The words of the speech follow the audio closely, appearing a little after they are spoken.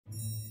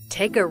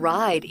Take a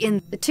ride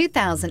in the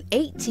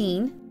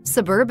 2018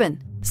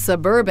 Suburban.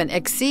 Suburban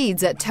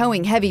exceeds at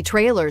towing heavy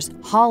trailers,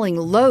 hauling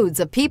loads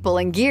of people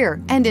and gear,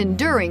 and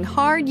enduring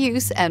hard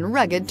use and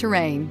rugged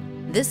terrain.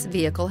 This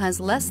vehicle has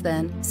less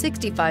than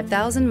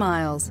 65,000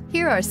 miles.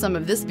 Here are some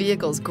of this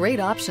vehicle's great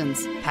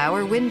options: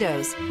 power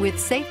windows with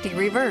safety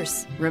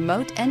reverse,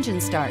 remote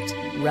engine start,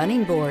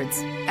 running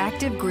boards,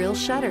 active grille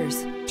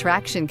shutters,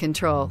 traction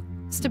control,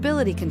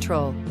 stability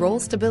control, roll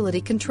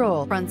stability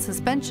control, front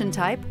suspension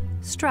type,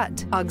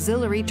 strut,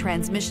 auxiliary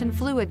transmission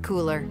fluid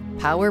cooler,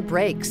 power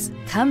brakes.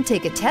 Come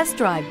take a test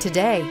drive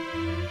today.